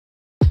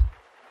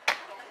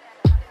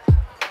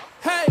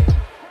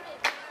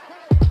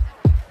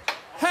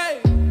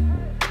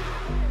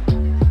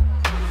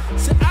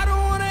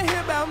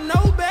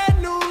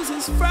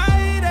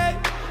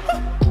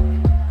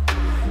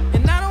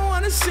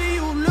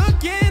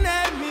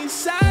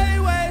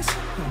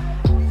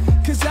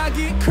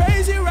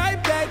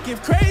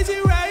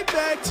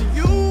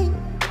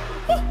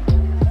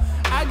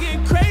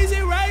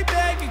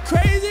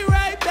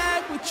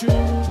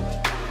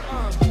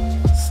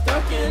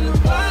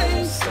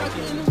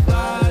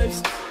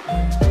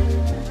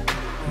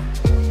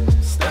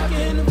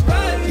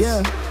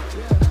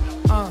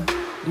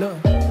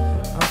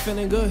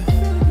feeling good,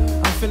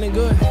 I'm feeling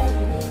good,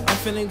 I'm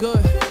feeling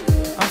good,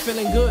 I'm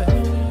feeling good.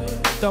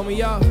 Throw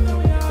me off,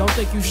 don't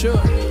think you should.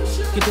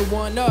 Get the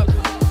one up,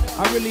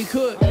 I really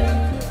could.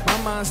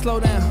 My mind slow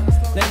down,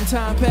 letting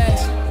time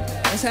pass.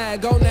 That's how I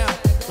go now,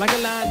 like a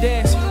line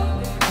dance.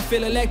 I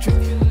feel electric,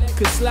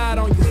 could slide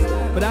on you,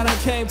 but I done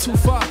came too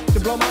far to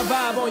blow my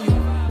vibe on you.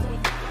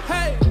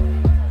 Hey,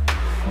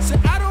 say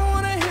I don't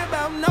wanna hear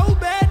about no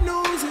bad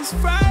news, it's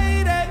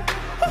Friday.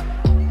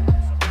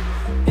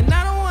 And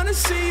I don't wanna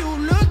see you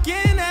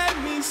looking at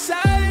me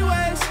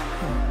sideways.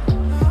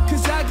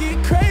 Cause I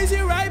get crazy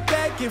right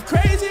back, give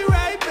crazy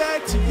right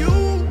back to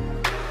you.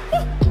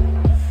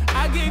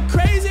 I get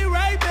crazy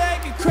right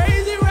back, get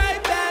crazy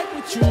right back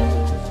with you.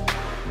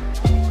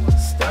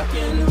 Stuck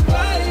in the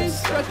vibes,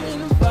 stuck in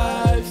the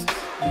vibes.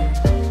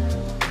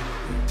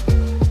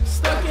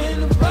 Stuck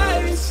in the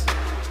vibes.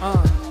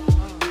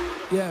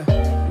 Yeah,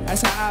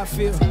 that's how I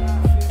feel.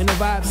 And the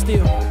vibe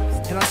still.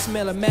 And I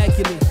smell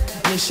immaculate.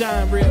 And it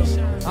shine real.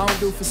 I don't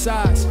do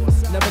facades.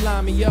 Never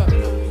line me up.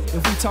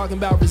 If we talking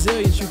about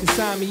resilience, you can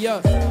sign me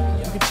up.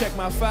 You can check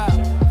my file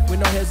with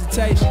no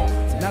hesitation.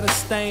 Not a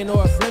stain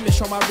or a blemish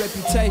on my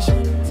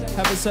reputation.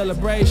 Have a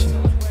celebration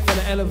for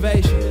the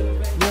elevation.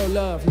 Real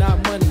love,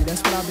 not money.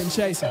 That's what I've been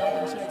chasing.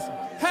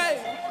 Hey,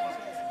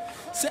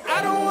 say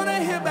I don't wanna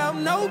hear about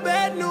no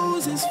bad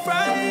news. It's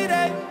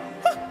Friday.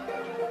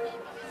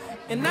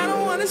 And I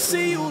don't wanna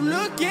see you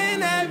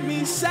looking at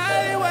me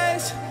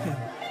sideways.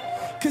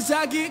 Cause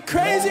I get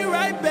crazy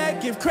right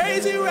back, give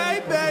crazy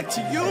right back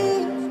to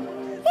you.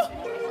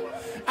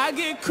 I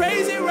get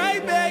crazy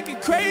right back,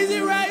 get crazy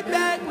right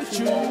back with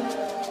you.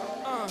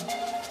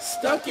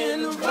 Stuck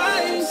in the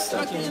vibes,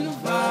 stuck in the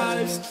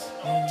vibes.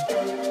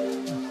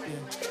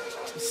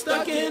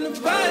 Stuck in the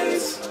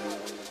vibes.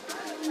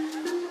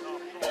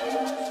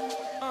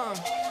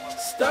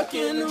 Stuck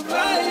in the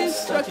vibes,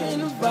 stuck in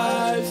the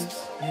vibes.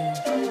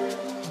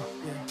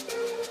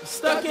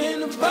 Stuck in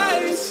the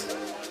vibes.